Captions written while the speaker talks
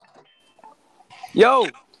Yo,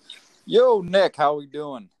 Yo, Nick, how we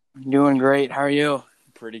doing? doing great. How are you?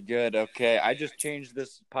 Pretty good. Okay, I just changed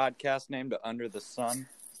this podcast name to Under the Sun.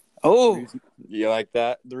 The Oh, reason you like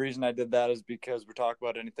that? The reason I did that is because we're talking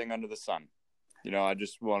about anything under the sun. I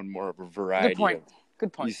just want more of a good variety point. of. Good You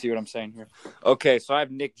point. see what I'm saying here? Okay, so I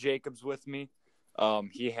have Nick Jacobs with me.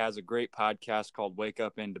 He has a great podcast called Wake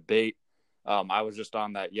Up and Debate. I was just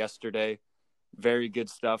on that yesterday. Very good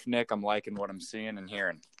stuff, Nick. I'm liking what I'm seeing and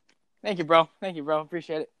hearing. Thank you, bro. Thank you, bro.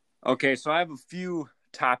 Appreciate it. Okay, so I have a few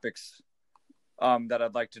topics that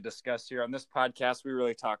I'd like to discuss here on this podcast. We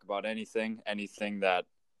really talk about anything that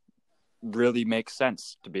really makes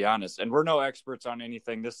sense, to be honest. And we're no experts on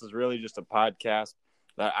anything. This is really just a podcast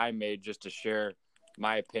that I made just to share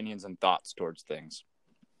my opinions and thoughts towards things.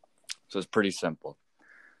 So it's pretty simple.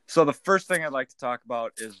 So the first thing I'd like to talk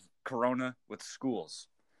about is Corona with schools.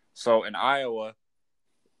 So in Iowa,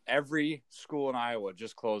 every school in Iowa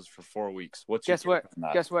just closed for 4 weeks. What's your Guess what? take on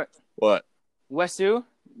that? Guess what? What? Westview,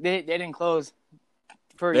 they didn't close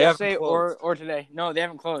for They haven't yesterday closed. or today. No, they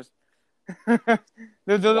haven't closed. they're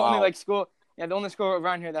the only Wow. school. Yeah, the only school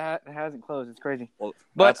around here that hasn't closed. It's crazy. Well,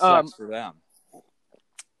 But that sucks for them.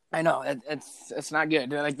 I know it's not good.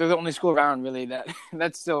 They're the only school around really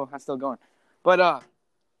that's still going. But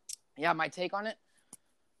yeah, my take on it.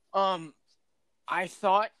 I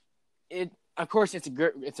thought it. Of course, it's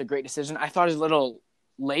a great decision. I thought it was a little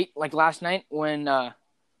late, like last night when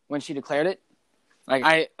she declared it.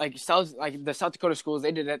 The South Dakota schools,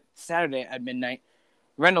 they did it Saturday at midnight.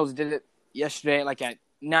 Reynolds did it yesterday, like at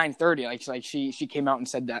 9:30. Like she came out and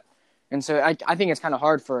said that, and so I think it's kind of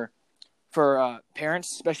hard for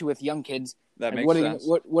parents, especially with young kids. That Like, makes sense.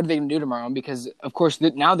 what are they gonna do tomorrow? Because of course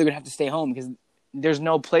now they're gonna have to stay home because there's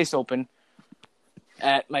no place open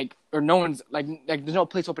at there's no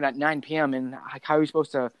place open at 9 p.m. and how are you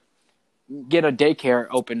supposed to get a daycare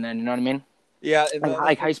open then? You know what I mean? Yeah,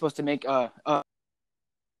 How are you supposed to make a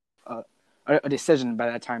decision by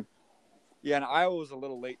that time? yeah, and Iowa was a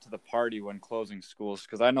little late to the party when closing schools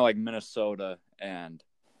because I know like Minnesota and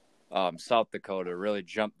South Dakota really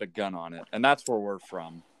jumped the gun on it, and that's where we're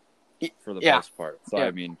from for the most part. So Yeah.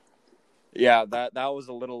 I mean, yeah, that was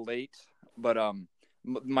a little late. But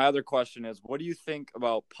my other question is, what do you think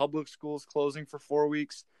about public schools closing for 4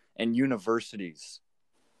 weeks and universities?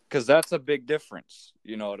 Because that's a big difference.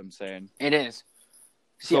 You know what I'm saying? It is.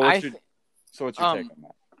 See, So what's your take on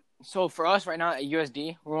that? So for us right now at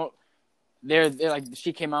USD, they're like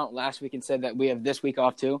she came out last week and said that we have this week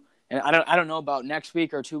off too. And I don't know about next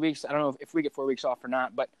week or 2 weeks. I don't know if we get 4 weeks off or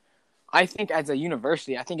not. But I think as a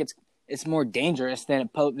university, I think it's more dangerous than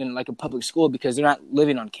like a public school because they're not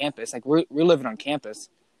living on campus. Like we're living on campus,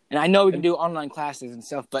 and I know we can do online classes and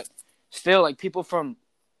stuff, but still, like people from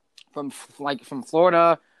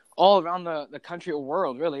Florida, all around the country or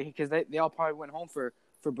world, really, because they all probably went home for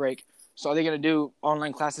break. So are they gonna do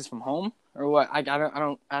online classes from home or what? I'm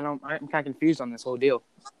kind of confused on this whole deal.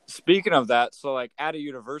 Speaking of that, so like at a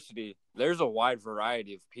university, there's a wide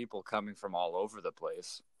variety of people coming from all over the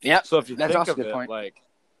place. Yeah. So if you That's think also a of good it, point. like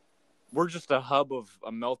we're just a hub of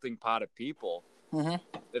a melting pot of people. Mm-hmm.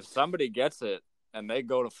 If somebody gets it and they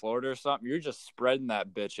go to Florida or something, you're just spreading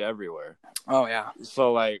that bitch everywhere. Oh yeah.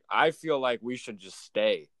 So like I feel like we should just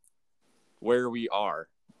stay where we are.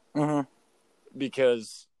 Mm-hmm.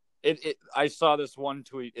 Because I saw this one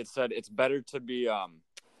tweet. It said it's better to be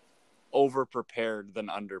over prepared than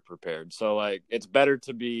under prepared. So like it's better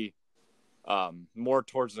to be more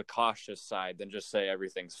towards the cautious side than just say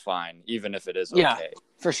everything's fine, even if it is okay. Yeah,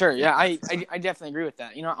 for sure. Yeah, I definitely agree with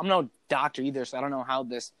that. You know, I'm no doctor either, so I don't know how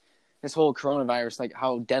this whole coronavirus, like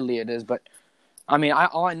how deadly it is. But I mean,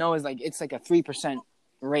 all I know is like it's like a 3%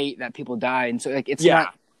 rate that people die, and so like it's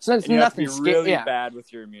not. So it's and you nothing have to be really scary. bad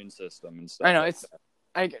with your immune system and stuff. I know like it's.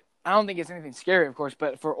 that. I don't think it's anything scary, of course,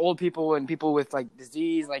 but for old people and people with like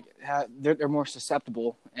disease, like they're more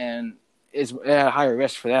susceptible and is at a higher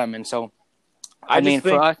risk for them, and so.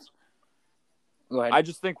 For us. Go ahead. I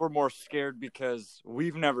just think we're more scared because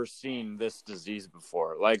we've never seen this disease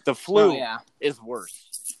before. Like the flu is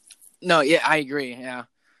worse. No, yeah, I agree. Yeah,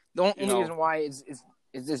 the only reason why it's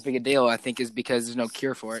this big a deal, I think, is because there's no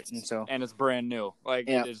cure for it, and it's brand new. Like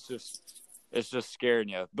it's just scaring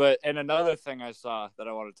you. But and another thing I saw that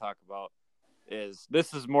I want to talk about is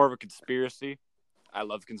this is more of a conspiracy. I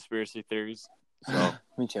love conspiracy theories, so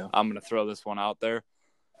me too. I'm gonna throw this one out there.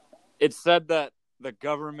 It said that the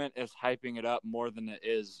government is hyping it up more than it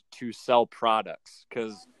is to sell products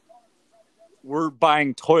because we're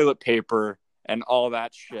buying toilet paper and all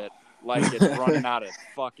that shit like it's running out of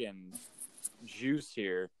fucking juice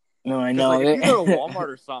here. No, I know. Like, if you go to Walmart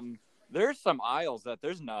or something, there's some aisles that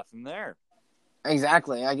there's nothing there.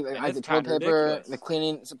 Exactly. And The it's toilet kind of paper, ridiculous. the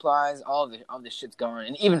cleaning supplies, all this shit's going,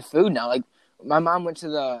 and even food now. Like my mom went to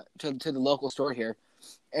the local store here,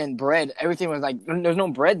 and bread, everything was like there's no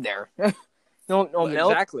bread there, no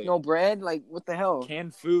milk, Exactly. no bread. Like what the hell?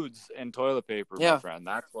 Canned foods and toilet paper, my Yeah, friend.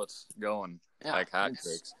 That's what's going yeah, like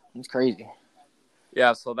hotcakes. it's crazy.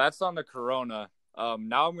 Yeah, so that's on the corona.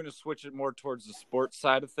 Now I'm going to switch it more towards the sports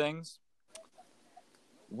side of things.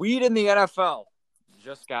 Weed in the NFL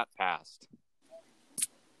just got passed.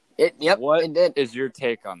 What It did. is your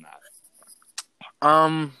take on that?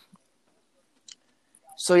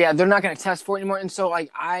 So yeah, they're not going to test for it anymore, and so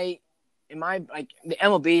like the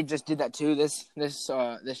MLB just did that too this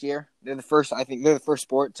year. They're the first. I think they're the first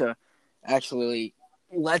sport to actually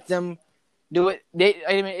let them do it.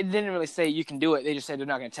 I mean, it didn't really say you can do it. They just said they're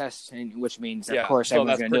not going to test, which means of course so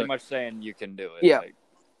everyone's that's going to do pretty it. much saying you can do it. Yeah.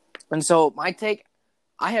 And so my take,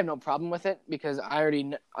 I have no problem with it because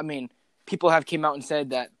people have came out and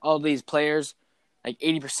said that all these players, like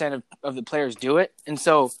 80% of the players do it, and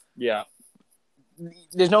so yeah,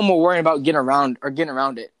 there's no more worrying about getting around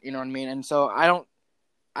it. You know what I mean? And so I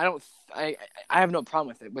have no problem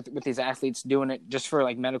with it with these athletes doing it just for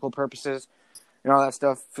like medical purposes and all that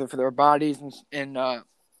stuff for their bodies and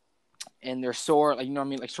their sore, like, you know what I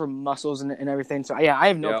mean, like sore muscles and everything. So yeah, I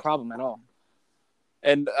have no problem at all.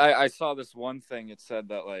 And I saw this one thing. It said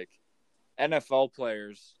that like NFL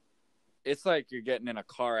players, it's like you're getting in a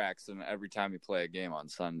car accident every time you play a game on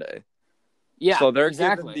Sunday. Yeah, so they're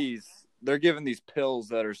exactly. giving these pills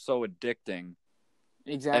that are so addicting.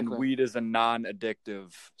 Exactly. And weed is a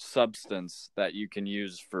non-addictive substance that you can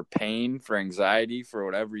use for pain, for anxiety, for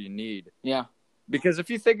whatever you need. Yeah. Because if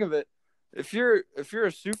you think of it, if you're a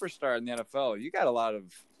superstar in the NFL, you got a lot of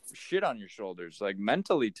shit on your shoulders, like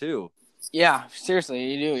mentally too. Yeah,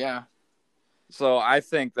 seriously, you do, yeah. So I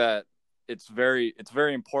think that it's very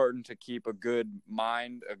important to keep a good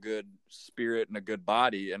mind, a good spirit, and a good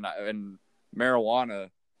body, and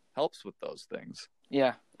marijuana helps with those things.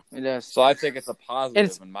 Yeah, it does. So I think it's a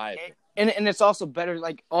positive in my opinion. And it's also better,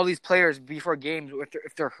 like all these players before games,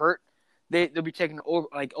 if they're hurt, they'll be taking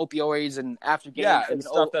like opioids and after games and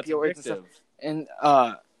stuff that's addictive. And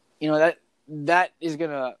that is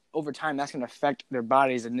gonna, over time, that's gonna affect their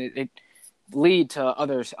bodies and it lead to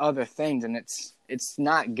other things, and it's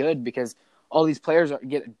not good because all these players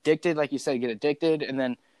get addicted, like you said, and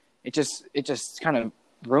then it just kind of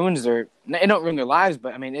ruins it don't ruin their lives,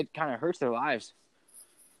 but I mean it kind of hurts their lives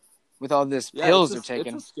with all this pills they're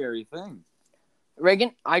taking. It's a scary thing.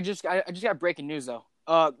 Reagan, I just got breaking news though.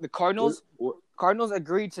 The Cardinals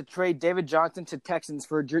agreed to trade David Johnson to Texans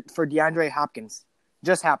for DeAndre Hopkins.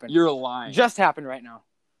 Just happened. You're lying. Just happened right now.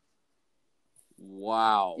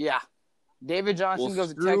 Wow. Yeah. David Johnson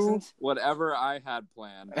goes to Texans. Whatever I had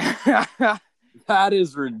planned. That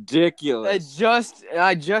is ridiculous.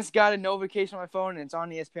 I just got a notification on my phone, and it's on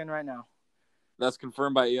ESPN right now. That's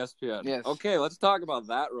confirmed by ESPN. Yes. Okay, let's talk about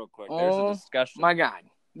that real quick. There's a discussion. My God.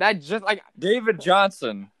 That just like David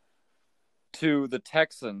Johnson to the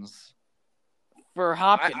Texans. For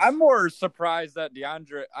Hopkins. I'm more surprised that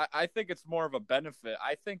DeAndre. I think it's more of a benefit.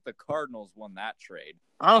 I think the Cardinals won that trade.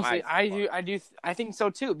 Honestly, I think so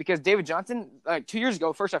too, because David Johnson, like 2 years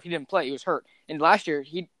ago, first off, he didn't play. He was hurt. And last year,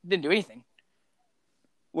 he didn't do anything.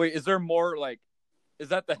 Wait, is there more like? Is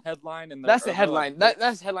that the headline? That's the headline.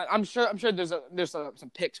 That's the headline. I'm sure there's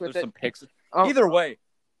some picks with Some picks. Either way,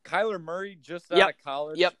 Kyler Murray just out of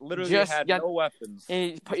college. Yep. Literally had no weapons.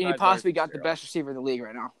 And he possibly got the best receiver in the league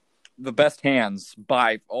right now. The best hands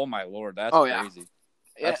by, oh my Lord, that's crazy.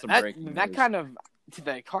 Yeah. That's some breaking news. That kind of, to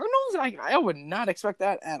the Cardinals, I would not expect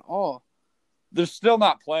that at all. They're still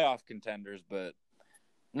not playoff contenders, but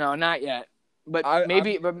no, not yet. But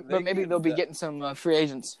maybe they'll be getting some free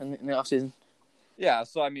agents in the offseason. Yeah,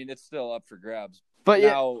 so I mean it's still up for grabs. But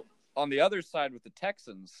now on the other side with the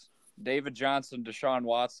Texans, David Johnson, Deshaun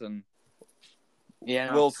Watson,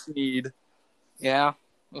 Will Snead. Yeah.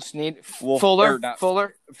 Will Snead. Fuller.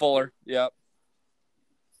 Yep.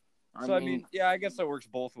 I mean, I guess that works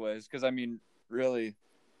both ways because I mean, really,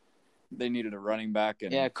 they needed a running back.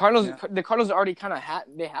 And the Cardinals already kind of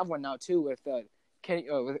have one now too with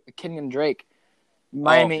Kenyon Drake.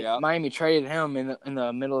 Miami traded him in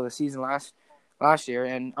the middle of the season last year,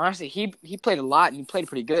 and honestly, he played a lot and he played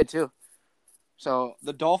pretty good too. So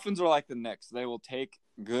the Dolphins are like the Knicks; they will take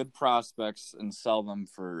good prospects and sell them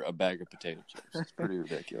for a bag of potato chips. It's pretty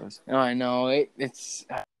ridiculous. Oh, I know. It's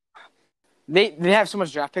they have so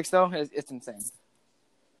much draft picks though. It's insane.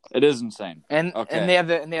 It is insane. And they have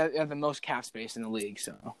the most cap space in the league.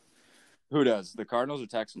 So who does? The Cardinals or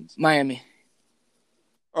Texans? Miami.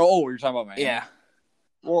 Oh, you're talking about Miami. Yeah.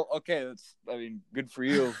 Well, okay. Good for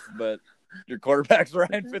you, but Your quarterback's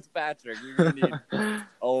Ryan Fitzpatrick. You're gonna need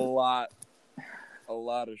a lot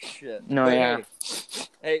of shit. No, but yeah.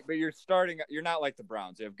 Hey, but you're not like the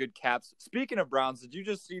Browns. You have good caps. Speaking of Browns, did you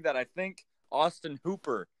just see that I think Austin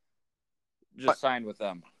Hooper just signed with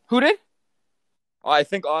them? Who did? I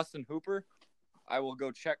think Austin Hooper. I will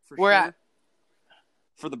go check for Where sure. at?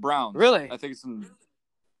 For the Browns. Really? I think it's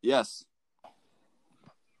yes.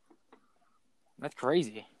 That's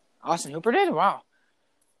crazy. Austin Hooper did? Wow.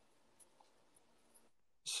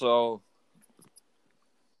 So,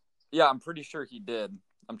 yeah, I'm pretty sure he did.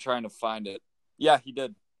 I'm trying to find it. Yeah, he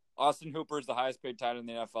did. Austin Hooper is the highest paid tight end in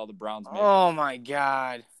the NFL. The Browns made. Oh, my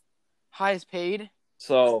God. Highest paid?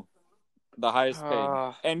 So, the highest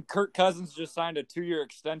paid. And Kirk Cousins just signed a 2-year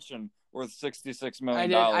extension worth $66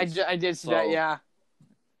 million. I did see that, yeah.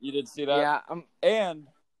 You did see that? Yeah. And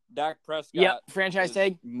Dak Prescott. Yep, franchise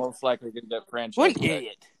tag. Most likely going to get franchise What tag.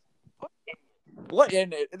 idiot. What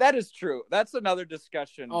in it? That is true. That's another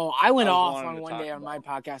discussion. Oh, I went off on one day on my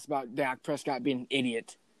podcast about Dak Prescott being an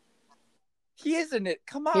idiot. He isn't it.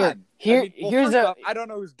 Come on. I don't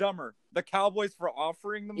know who's dumber. The Cowboys for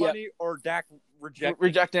offering the money or Dak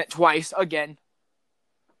rejecting it twice again.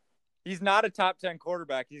 He's not a top 10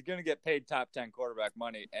 quarterback. He's going to get paid top 10 quarterback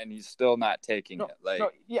money, and he's still not taking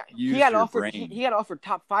it. He got offered. He got offered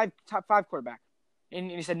top five quarterback, and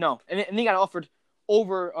he said no. And he got offered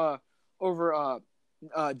over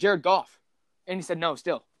Jared Goff, and he said no.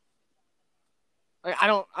 Still, I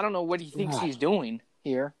don't know what he thinks he's doing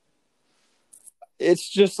here. It's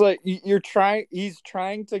just like he's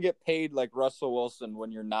trying to get paid like Russell Wilson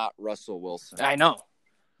when you're not Russell Wilson. I know.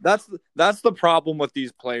 That's the problem with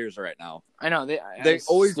these players right now. I know they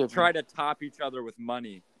always try to top each other with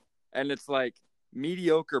money, and it's like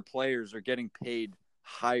mediocre players are getting paid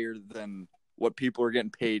higher than what people were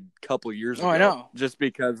getting paid a couple years ago. I know. Just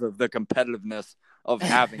because of the competitiveness of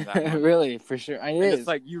having that money. Really, for sure. It's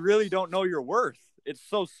like you really don't know your worth. It's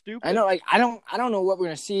so stupid. I know. Like I don't know what we're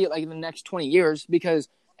gonna see like in the next 20 years because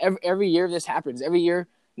every year this happens. Every year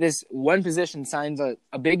this one position signs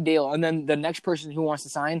a big deal, and then the next person who wants to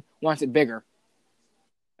sign wants it bigger.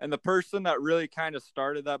 And the person that really kind of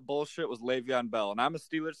started that bullshit was Le'Veon Bell, and I'm a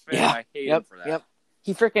Steelers fan. And I hate him for that. Yep.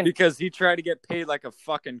 Because he tried to get paid like a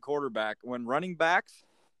fucking quarterback. When running backs,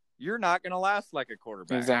 you're not gonna last like a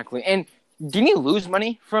quarterback. Exactly. And didn't he lose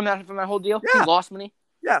money from that whole deal? Yeah. He lost money.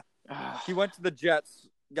 Yeah. He went to the Jets,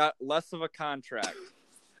 got less of a contract,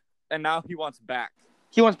 and now he wants back.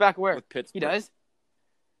 He wants back where? With Pittsburgh. He does?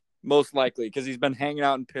 Most likely, because he's been hanging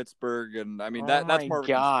out in Pittsburgh, and I mean that's more of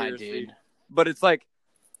a conspiracy. Dude. But it's like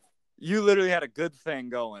you literally had a good thing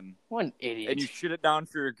going. What an idiot! And you shit it down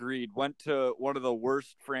for your greed. Went to one of the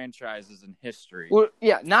worst franchises in history. Well,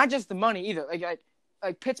 yeah, not just the money either.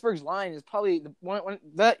 Like Pittsburgh's line is probably the one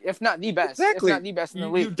if not the best. Exactly. If not the best in the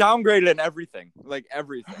league. You downgraded in everything, like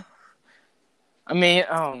everything. I mean,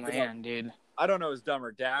 oh man, dude. I don't know, is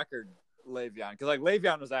dumber, Dak or Le'Veon? Because like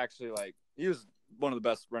Le'Veon was actually like he was one of the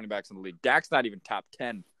best running backs in the league. Dak's not even top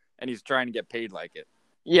 10, and he's trying to get paid like it.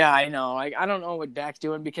 Yeah, I know. Like I don't know what Dak's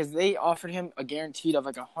doing because they offered him a guaranteed of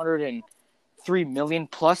like $103 million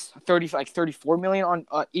plus 34 million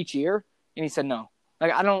on each year, and he said no.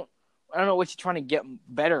 Like I don't know what you're trying to get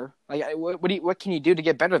better. Like what can you do to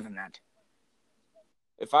get better than that?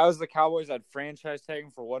 If I was the Cowboys, I'd franchise tag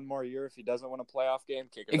him for one more year. If he doesn't win a playoff game,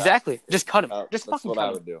 kick it exactly. back. Just cut him. Just that's fucking what cut I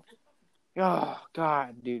him. would do. Oh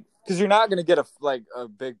God, dude. Because you're not going to get a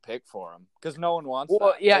big pick for him. Because no one wants.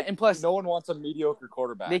 Well, that. yeah, like, and plus no one wants a mediocre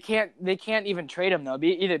quarterback. They can't even trade him though,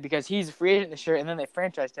 either because he's a free agent this year, and then they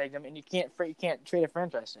franchise tagged him, and you can't trade a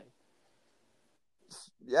franchise tag.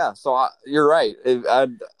 Yeah, so you're right. I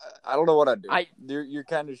don't know what I'd do. You're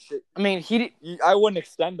kind of shit. I mean, I wouldn't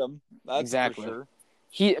extend him. That's exactly. For sure.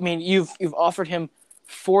 I mean, you've offered him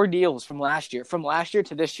 4 deals from last year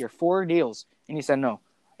to this year, 4 deals, and he said no.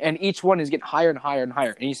 And each one is getting higher and higher and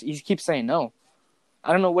higher, and he keeps saying no.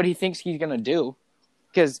 I don't know what he thinks he's gonna do,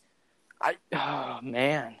 because oh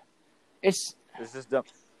man, it's just dumb.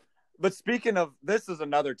 But speaking of, this is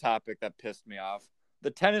another topic that pissed me off. The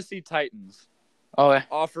Tennessee Titans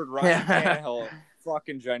offered Ryan Tannehill a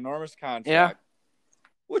fucking ginormous contract,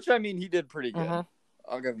 which I mean he did pretty good.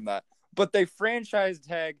 I'll give him that. But they franchise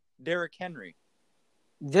tag Derrick Henry.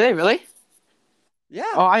 Did they really? Yeah.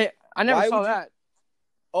 Oh, I never saw that.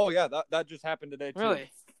 Oh yeah, that just happened today too. Really?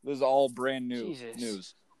 This is all brand new Jesus.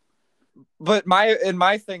 news. But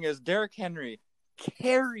my thing is Derrick Henry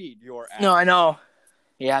carried your ass. No, I know.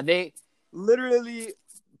 Yeah, they literally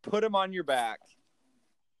put him on your back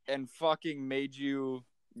and fucking made you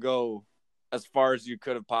go as far as you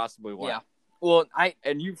could have possibly went. Yeah. Well,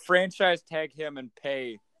 and you franchise tag him and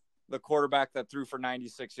pay the quarterback that threw for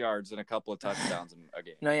 96 yards and a couple of touchdowns in a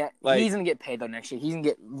game. No, yeah, Like, he's gonna get paid though next year. He's gonna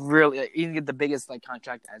get he's gonna get the biggest like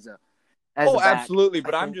contract as a back, absolutely.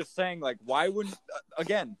 But I I'm think. just saying, like, why wouldn't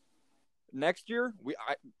again next year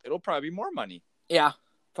it'll probably be more money. Yeah, So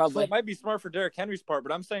probably. it might be smart for Derrick Henry's part,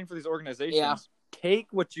 but I'm saying for these organizations, take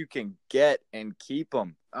what you can get and keep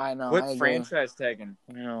them. I know. Quit I agree. franchise tagging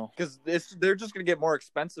I know. because they're just going to get more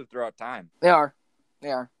expensive throughout time. They are.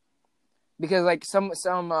 Because like some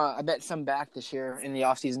I bet some back this year in the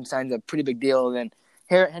offseason signs a pretty big deal. And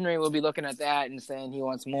then Henry will be looking at that and saying he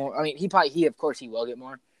wants more. I mean, he of course he will get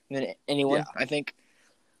more than anyone. I think.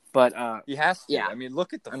 But he has to. Yeah. I mean,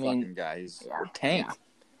 look at the fucking guy. He's a tank. Yeah.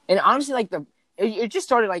 And honestly, like it just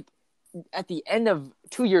started like at the end of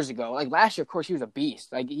 2 years ago. Like last year, of course, he was a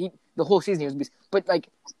beast. Like the whole season he was a beast. But like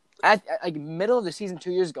at like middle of the season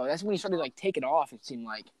 2 years ago, that's when he started like taking off. It seemed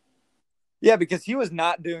like. Yeah, because he was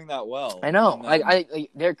not doing that well. I know. Then,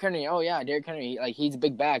 like Derrick Henry. Oh yeah, Derrick Henry. Like he's a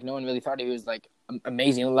big back. No one really thought he was like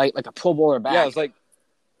amazing. Like a Pro Bowler back. Yeah,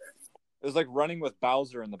 it was like running with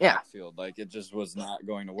Bowser in the backfield. Like it just was not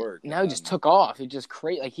going to work. Now he just took off. He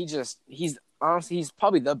just he's honestly he's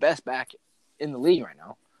probably the best back in the league right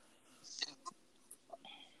now.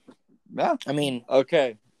 Yeah. I mean,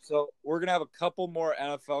 okay. So we're gonna have a couple more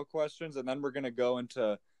NFL questions, and then we're gonna go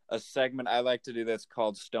into a segment I like to do that's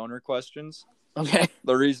called Stoner Questions. Okay.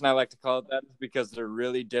 The reason I like to call it that is because they're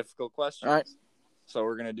really difficult questions. All right. So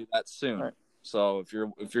we're gonna do that soon. All right. So if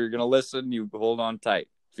you're gonna listen, you hold on tight.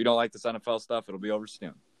 If you don't like this NFL stuff, it'll be over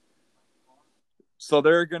soon. So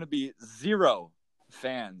there are going to be 0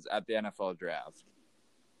 fans at the NFL draft.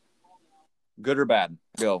 Good or bad?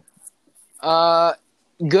 Go.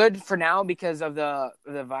 Good for now because of the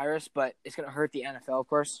virus, but it's gonna hurt the NFL, of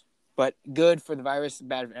course. But good for the virus,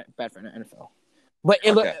 bad for the NFL. But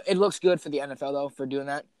it looks good for the NFL though for doing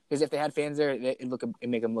that because if they had fans there, it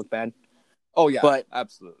make them look bad. Oh yeah, but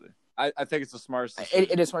absolutely. I think it's the smartest decision.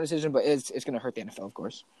 It is a smart decision, but it's going to hurt the NFL, of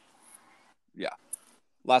course. Yeah.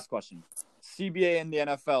 Last question. CBA in the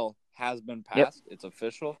NFL has been passed. It's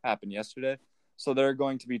official. Happened yesterday. So there are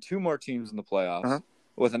going to be 2 more teams in the playoffs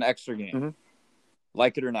with an extra game. Mm-hmm.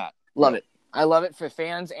 Like it or not. Love it. I love it for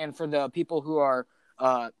fans and for the people who are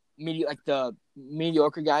like the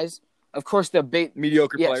mediocre guys. Of course, the big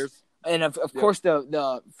mediocre players. And of course,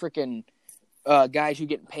 the freaking guys who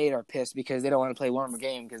get paid are pissed because they don't want to play one more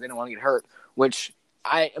game because they don't want to get hurt. Which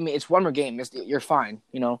I mean, it's one more game. You're fine.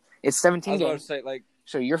 You know, it's 17 games. I was about to say,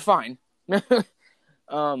 so you're fine.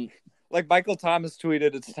 Like Michael Thomas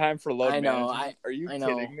tweeted, it's time for load management. Are you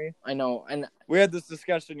kidding me? I know. And we had this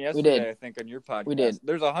discussion yesterday, I think, on your podcast. We did.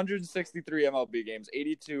 There's 163 MLB games,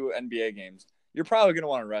 82 NBA games. You're probably going to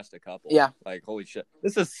want to rest a couple. Yeah. Like, holy shit.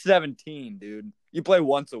 This is 17, dude. You play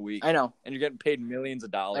once a week. I know. And you're getting paid millions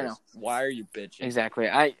of dollars. I know. Why are you bitching? Exactly.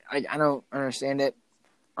 I don't understand it.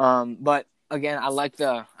 But again, I like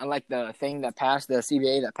the thing that passed, the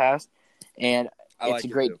CBA that passed, and I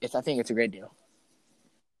think it's a great deal.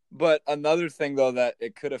 But another thing though that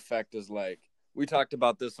it could affect is like we talked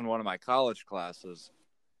about this in one of my college classes.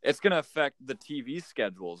 It's going to affect the TV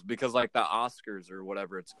schedules because like the Oscars or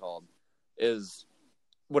whatever it's called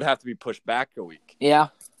would have to be pushed back a week. Yeah.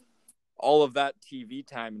 All of that TV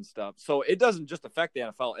time and stuff. So it doesn't just affect the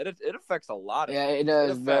NFL. It affects a lot of it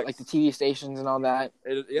does. Like the TV stations and all that.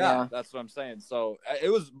 Yeah, that's what I'm saying. So it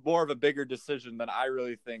was more of a bigger decision than I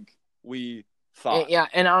really think we thought.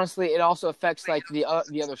 And honestly, it also affects like the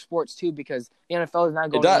other sports too because the NFL is now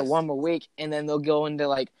going into one more week and then they'll go into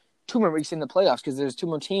like 2 more weeks in the playoffs because there's 2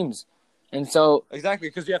 more teams. And so exactly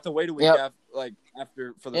because you have to wait a week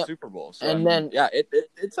after for the Super Bowl. So, and then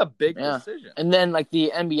it's a big decision. And then like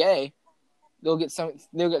the NBA, they'll get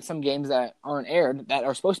some games that aren't aired that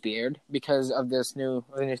are supposed to be aired because of this new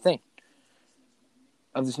thing.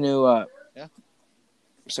 Of this new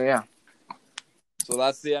So yeah. So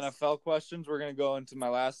that's the NFL questions. We're gonna go into my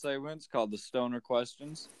last segment. It's called the Stoner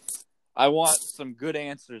Questions. I want some good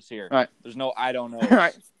answers here. All right. There's no I don't know. All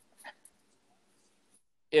right.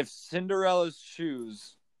 If Cinderella's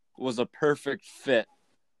shoes was a perfect fit,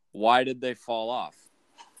 why did they fall off?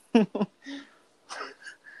 All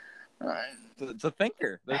right. It's a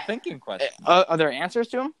thinker. They're thinking questions. Are there answers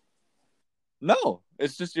to them? No,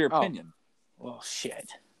 it's just your opinion. Well, shit.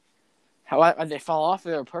 How did they fall off?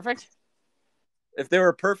 They were perfect? If they were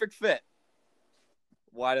a perfect fit,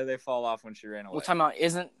 why did they fall off when she ran away? Well, time out.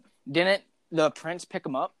 Didn't the prince pick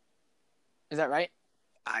them up? Is that right?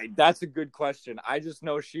 That's a good question. I just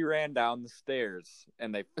know she ran down the stairs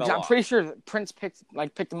and they fell off. I'm pretty sure the prince picked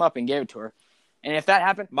them up and gave it to her. And if that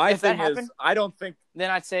happened, I don't think.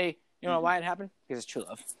 Then I'd say, you know why it happened? Because it's true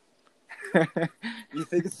love. You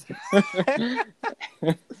think it's?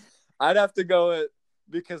 I'd have to go with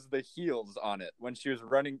because the heels on it when she was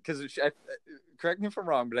running. Because correct me if I'm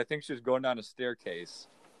wrong, but I think she was going down a staircase.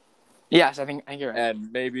 Yes, I think you're right.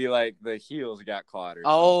 And maybe like the heels got caught or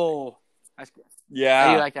something. Oh, that's good. Yeah,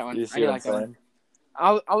 I do like that one. You see what I'm saying?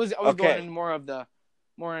 I was Okay. going in more in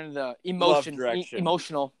the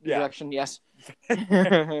emotional direction. Yes.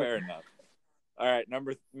 Fair enough. All right,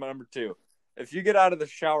 number 2. If you get out of the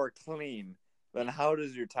shower clean, then how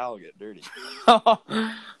does your towel get dirty?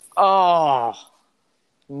 Oh,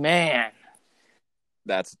 man.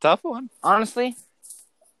 That's a tough one. Honestly,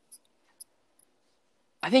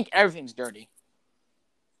 I think everything's dirty.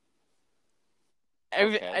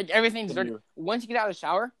 Everything's dirty. Once you get out of the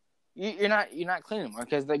shower, you're not clean anymore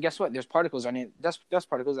because guess what? There's particles on you. Dust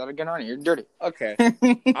particles that are getting on you. You're dirty. Okay.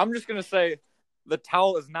 I'm just gonna say the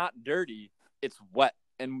towel is not dirty. It's wet,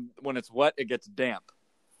 and when it's wet, it gets damp.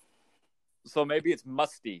 So maybe it's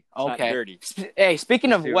musty. It's not dirty. Hey,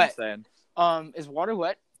 speaking of wet, is water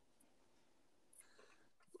wet?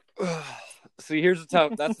 See,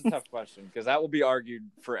 that's a tough question because that will be argued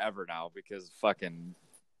forever now because fucking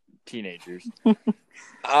teenagers.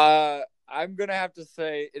 I'm gonna have to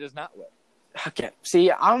say it is not wet. Okay.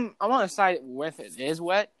 See, I'm on the side with it is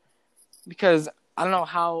wet because I don't know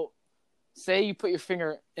how. Say you put your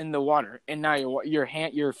finger in the water and now your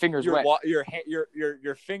finger's wet.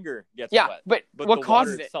 Your finger gets wet. Yeah, but what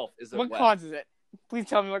causes it? What causes it? Please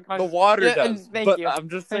tell me what causes it. The water does. Thank you. I'm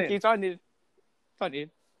just saying. Thank you. It's all needed. It's all needed.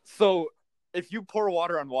 So, if you pour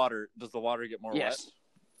water on water, does the water get more wet?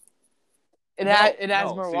 It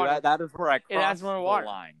adds more water. That is where I cross adds more water. The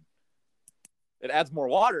line. It adds more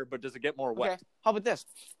water, but does it get more wet? Okay. How about this?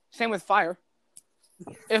 Same with fire.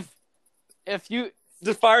 If you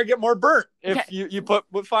does fire get more burnt if you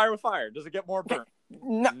put fire with fire? Does it get more burnt?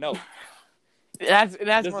 No. It adds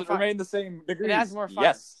does more it fire. remain the same degree? It adds more fire.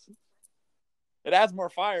 Yes. It adds more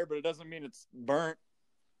fire, but it doesn't mean it's burnt.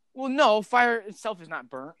 Well, no, fire itself is not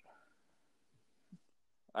burnt.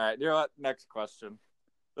 All right, you know what? Next question.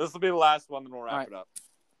 This will be the last one, then we'll wrap it up.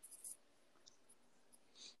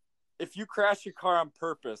 If you crash your car on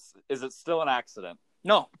purpose, is it still an accident?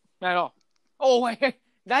 No, not at all. Oh, wait.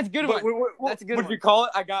 That's a good one. That's a good one. Would you call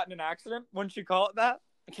it I got in an accident? Wouldn't you call it that?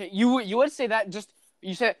 Okay, you would say that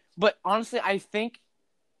you said, but honestly, I think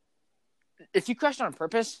if you crashed on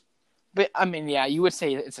purpose, but I mean, yeah, you would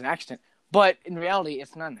say it's an accident, but in reality,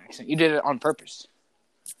 it's not an accident. You did it on purpose.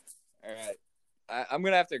 All right, I'm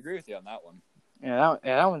gonna have to agree with you on that one. Yeah,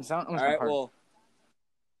 that one's hard. All right, well,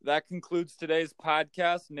 that concludes today's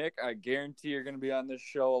podcast. Nick, I guarantee you're gonna be on this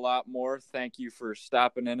show a lot more. Thank you for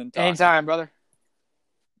stopping in and talking. Anytime, brother.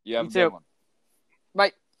 You have a good one.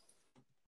 Bye.